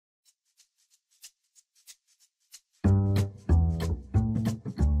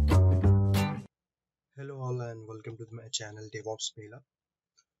welcome to my channel DevOps Mela.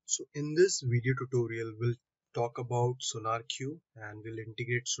 So in this video tutorial, we'll talk about SonarQube and we'll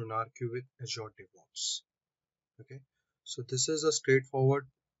integrate SonarQube with Azure DevOps. Okay, so this is a straightforward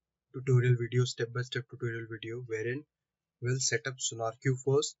tutorial video, step-by-step tutorial video wherein we'll set up SonarQube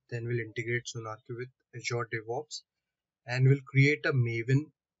first, then we'll integrate SonarQube with Azure DevOps and we'll create a Maven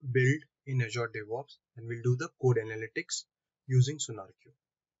build in Azure DevOps and we'll do the code analytics using SonarQube.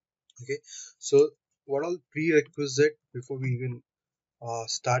 Okay, so what all prerequisite before we even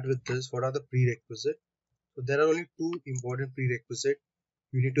start with this? What are the prerequisite? So there are only two important prerequisite.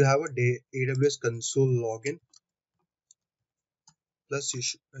 You need to have a AWS console login, plus you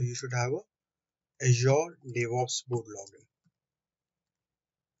should have a Azure DevOps board login.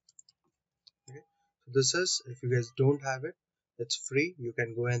 Okay, so this is, if you guys don't have it, it's free. You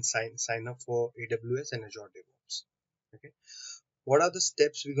can go and sign up for AWS and Azure DevOps. Okay, what are the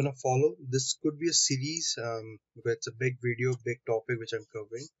steps we're gonna follow? This could be a series because it's a big video, big topic which I'm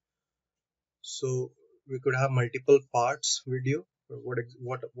covering. So we could have multiple parts video.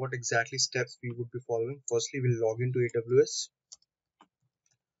 What exactly steps we would be following? Firstly, we'll log into AWS.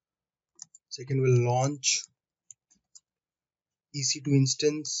 Second, we'll launch EC2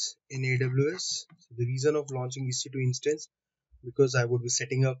 instance in AWS. So the reason of launching EC2 instance, because I would be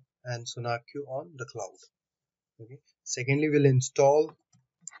setting up an SonarQube on the cloud. Okay. Secondly, we'll install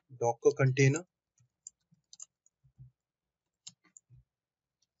Docker container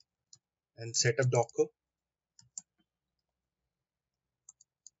and set up Docker.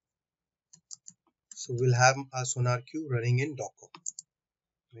 So we'll have our SonarQube running in Docker.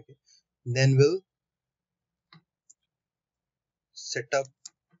 Okay. Then we'll set up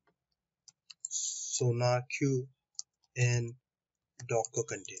SonarQube in Docker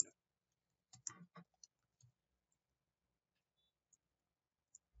container.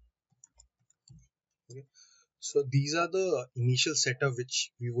 Okay. So these are the initial setup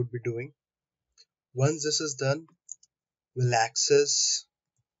which we would be doing. Once this is done, we'll access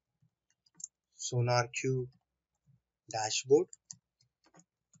SonarQube dashboard.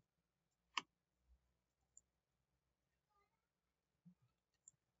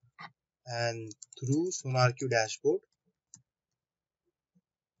 And through SonarQube dashboard,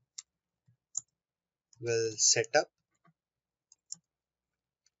 we'll set up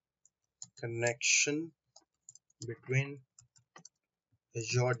connection between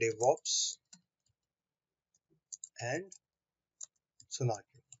Azure DevOps and SonarQube.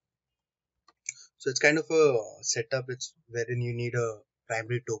 So it's kind of a setup. It's wherein you need a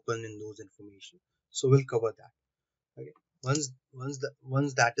primary token in those information. So we'll cover that. Okay.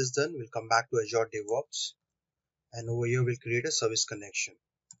 Once that is done, we'll come back to Azure DevOps, and over here we'll create a service connection.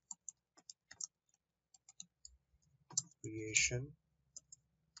 Creation.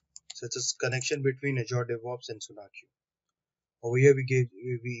 So it's a connection between Azure DevOps and SonarQube. Over here we gave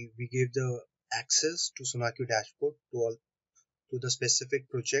the access to SonarQube dashboard to the specific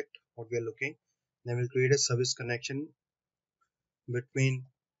project what we are looking. Then we'll create a service connection between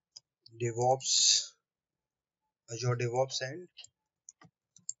DevOps, Azure DevOps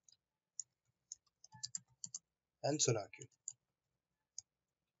and SonarQube.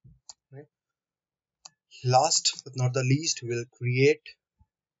 Right. Last but not the least, we'll create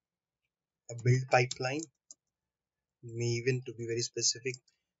a build pipeline, Maven, to be very specific,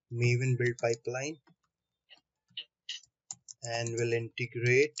 Maven build pipeline, and we'll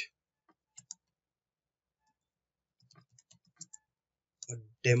integrate a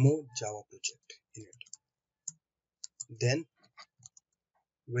demo Java project in it. Then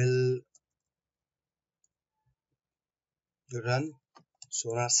we'll run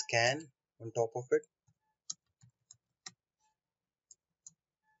Sonar scan on top of it,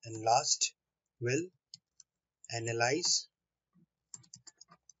 and last we'll analyze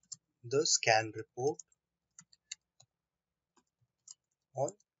the scan report on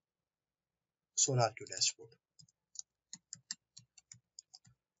SonarQube dashboard.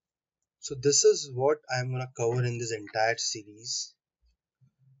 So this is what I'm going to cover in this entire series.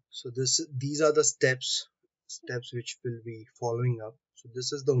 So these are the steps which we'll be following up. So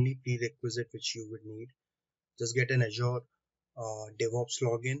this is the only prerequisite which you would need. Just get an Azure DevOps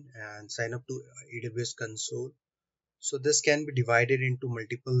login and sign up to AWS console. So this can be divided into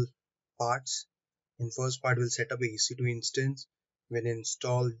multiple parts. In first part, we'll set up a EC2 instance. We'll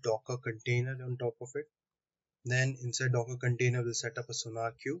install Docker container on top of it. Then inside Docker container, we'll set up a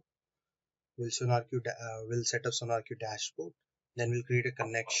SonarQube. We'll set up SonarQube dashboard. Then we'll create a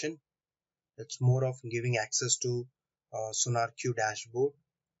connection. That's more of giving access to SonarQube dashboard.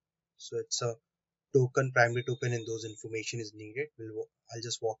 So it's a token, primary token, and those information is needed. I'll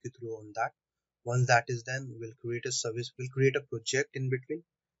just walk you through on that. Once that is done, we'll create a service, we'll create a project in between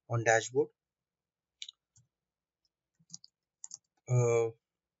on dashboard, uh,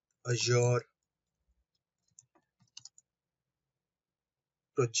 Azure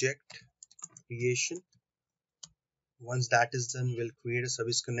project creation. Once that is done, we'll create a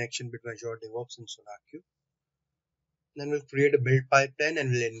service connection between Azure DevOps and SonarQube. Then we'll create a build pipeline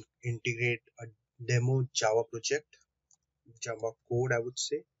and we'll integrate a demo Java project, Java code, I would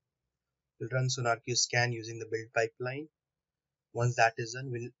say. We'll run SonarQube scan using the build pipeline. Once that is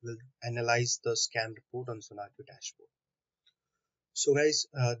done, we'll analyze the scan report on SonarQube dashboard. So guys,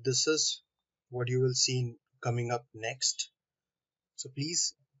 this is what you will see coming up next. So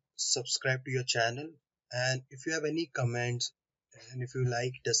please subscribe to your channel, and if you have any comments and if you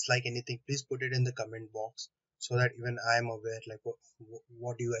like dislike anything, please put it in the comment box so that even I am aware like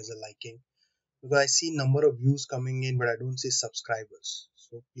what you guys are liking, because I see number of views coming in but I don't see subscribers.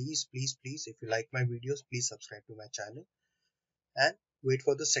 So please if you like my videos, please subscribe to my channel and wait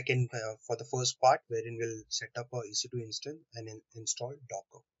for the for the first part wherein we'll set up a EC2 instance and install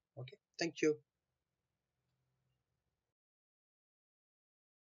Docker. Okay, thank you.